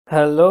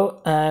Hello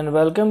and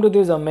welcome to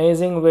this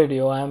amazing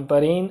video. I am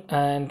Pareen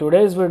and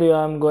today's video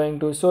I am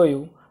going to show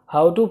you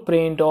how to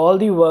print all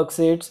the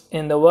worksheets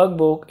in the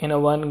workbook in a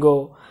one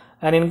go.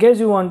 And in case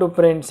you want to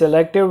print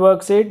selected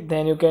worksheet,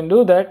 then you can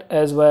do that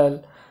as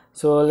well.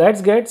 So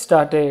let's get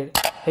started.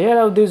 Here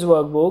I have this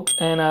workbook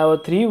and I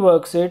have three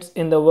worksheets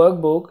in the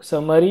workbook: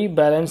 summary,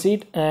 balance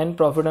sheet and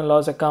profit and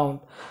loss account.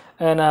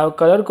 And I have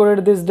color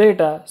coded this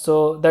data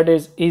so that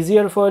is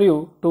easier for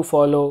you to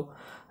follow.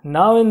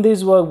 Now in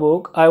this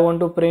workbook, I want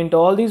to print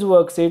all these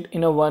worksheets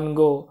in a one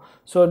go.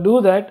 So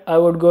do that, I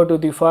would go to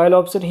the file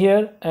option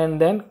here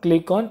and then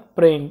click on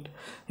print.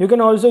 You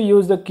can also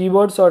use the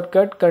keyboard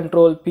shortcut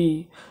Ctrl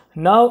P.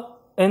 Now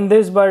in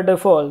this by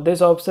default,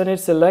 this option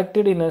is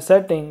selected in a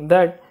setting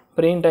that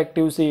print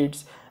active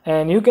sheets.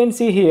 And you can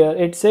see here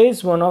it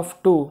says one of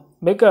two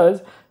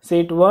because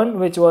sheet 1,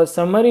 which was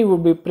summary,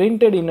 would be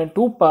printed in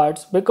two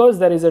parts because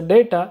there is a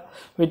data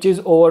which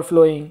is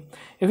overflowing.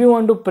 If you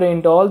want to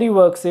print all the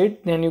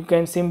worksheet, then you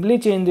can simply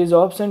change this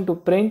option to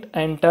print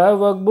entire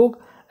workbook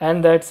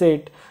and that's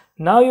it.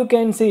 Now you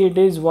can see it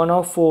is one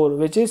of four,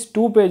 which is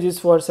 2 pages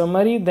for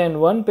summary, then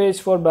 1 page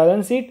for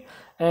balance sheet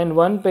and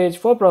 1 page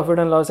for profit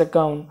and loss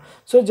account.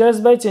 So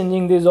just by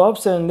changing this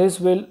option, this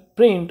will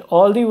print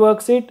all the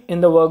worksheet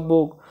in the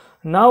workbook.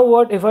 Now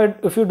what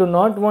if you do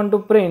not want to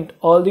print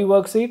all the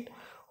worksheet?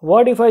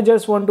 What if I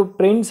just want to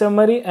print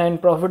summary and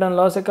profit and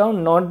loss account,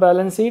 not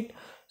balance sheet?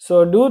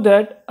 So do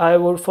that, I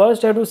would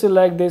first have to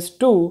select this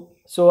two.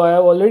 So I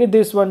have already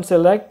this one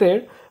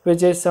selected,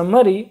 which is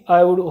summary.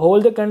 I would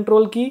hold the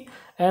control key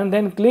and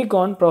then click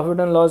on profit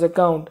and loss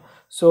account.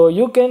 So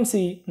you can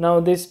see now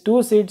these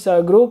two sheets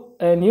are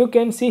grouped and you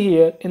can see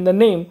here in the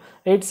name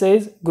it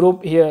says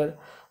group here.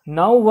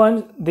 Now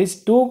once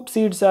these two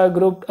sheets are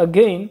grouped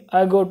again,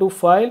 I go to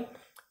file,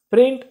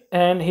 print,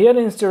 and here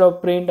instead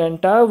of print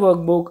entire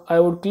workbook, I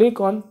would click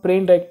on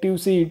print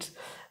active sheets.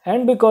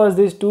 And because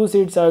these two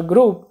sheets are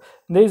grouped,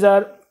 these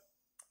are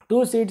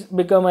two sheets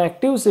become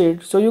active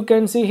sheet. So you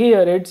can see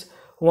here it's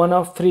one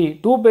of three,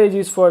 2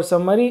 pages for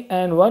summary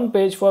and 1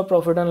 page for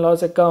profit and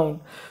loss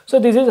account. So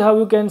this is how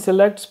you can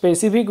select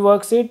specific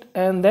worksheet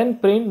and then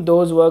print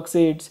those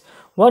worksheets.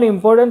 One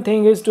important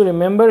thing is to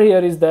remember here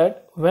is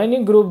that when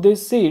you group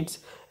these sheets,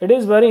 it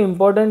is very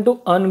important to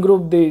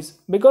ungroup these,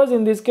 because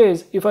in this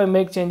case if I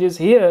make changes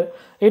here,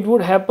 it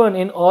would happen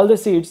in all the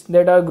sheets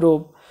that are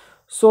grouped.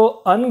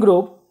 So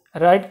ungroup,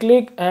 right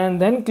click and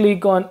then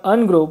click on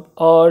ungroup,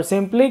 or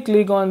simply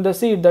click on the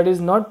sheet that is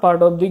not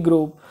part of the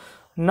group.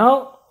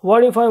 Now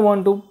what if I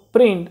want to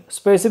print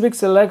specific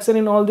selection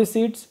in all the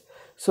sheets?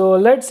 So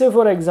let's say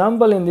for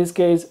example in this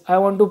case I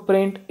want to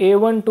print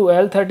A1 to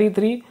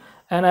L33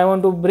 and I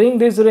want to bring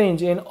this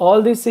range in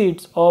all the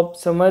sheets of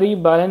summary,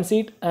 balance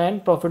sheet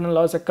and profit and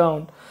loss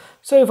account.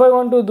 So if I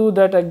want to do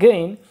that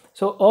again,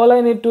 so all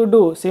I need to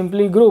do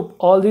simply group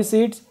all the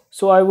sheets.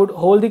 So I would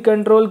hold the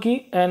control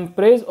key and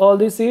press all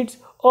the sheets,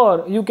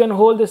 or you can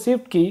hold the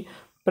shift key,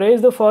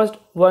 press the first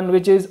one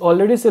which is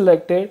already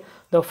selected,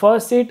 the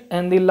first sheet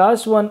and the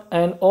last one,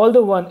 and all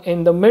the one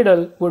in the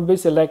middle would be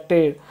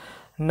selected.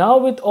 Now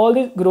with all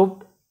this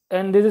grouped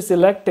and this is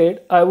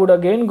selected, I would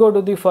again go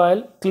to the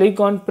file,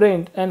 click on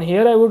print, and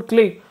here I would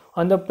click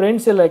on the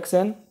print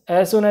selection.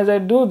 As soon as I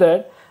do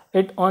that,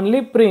 it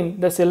only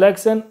print the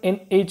selection in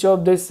each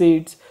of these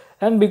sheets.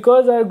 And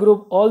because I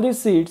group all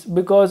these sheets,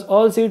 because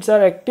all sheets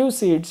are active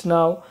sheets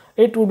now,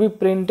 it would be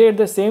printed,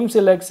 the same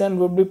selection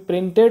would be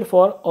printed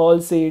for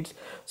all sheets.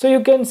 So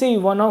you can see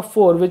one of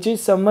four, which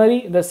is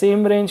summary, the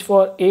same range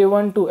for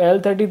A1 to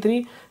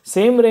L33,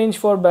 same range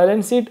for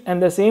balance sheet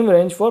and the same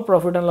range for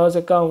profit and loss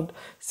account.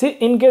 See,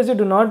 in case you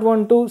do not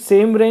want to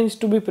same range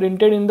to be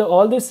printed in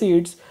all the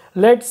sheets,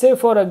 let's say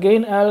for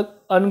again I'll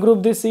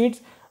ungroup the sheets.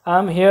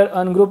 I'm here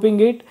ungrouping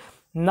it.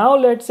 Now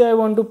let's say I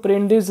want to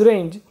print this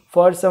range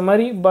for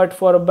summary, but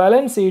for a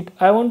balance sheet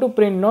I want to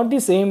print not the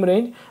same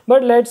range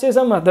but let's say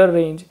some other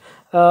range,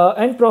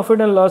 and profit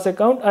and loss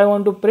account I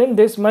want to print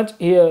this much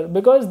here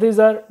because these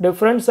are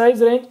different size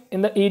range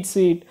in the each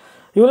sheet.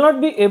 You will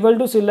not be able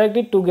to select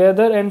it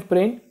together and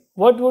print.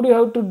 What would you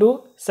have to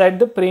do? Set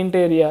the print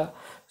area.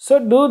 So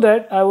do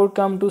that, I would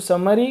come to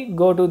summary,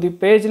 go to the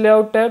page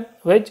layout tab,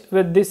 which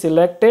with this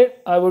selected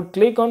I would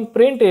click on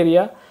print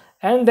area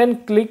and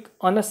then click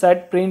on a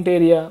set print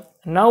area.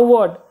 Now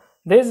what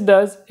this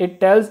does, it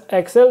tells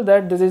Excel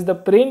that this is the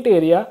print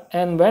area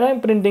and when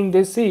I'm printing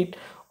this sheet,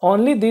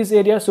 only this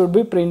area should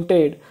be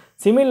printed.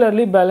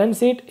 Similarly, balance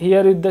sheet,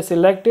 here is the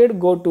selected,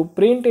 go to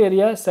print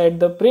area,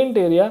 set the print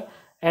area,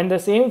 and the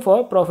same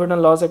for profit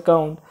and loss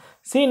account.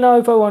 See, now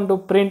if I want to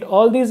print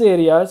all these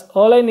areas,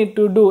 all I need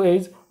to do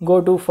is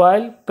go to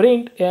file,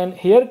 print, and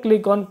here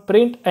click on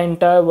print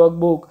entire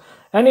workbook,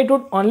 and it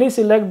would only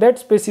select that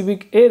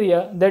specific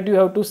area that you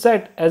have to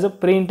set as a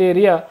print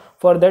area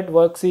for that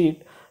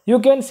worksheet. You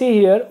can see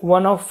here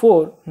one of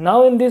four.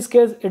 Now in this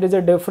case it is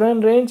a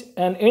different range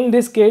and in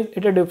this case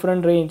it is a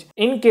different range.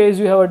 In case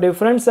you have a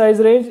different size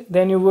range,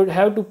 then you would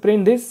have to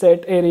print this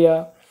set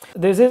area.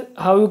 This is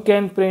how you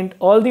can print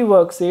all the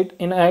worksheet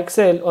in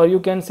Excel, or you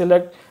can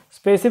select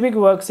specific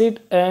worksheet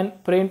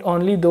and print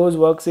only those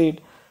worksheet.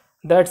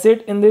 That's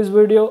it in this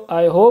video.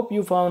 I hope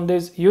you found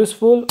this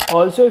useful.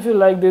 Also, if you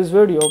like this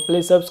video,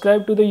 please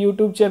subscribe to the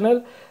YouTube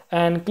channel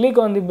and click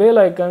on the bell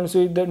icon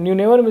so that you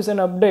never miss an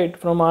update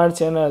from our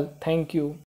channel. Thank you.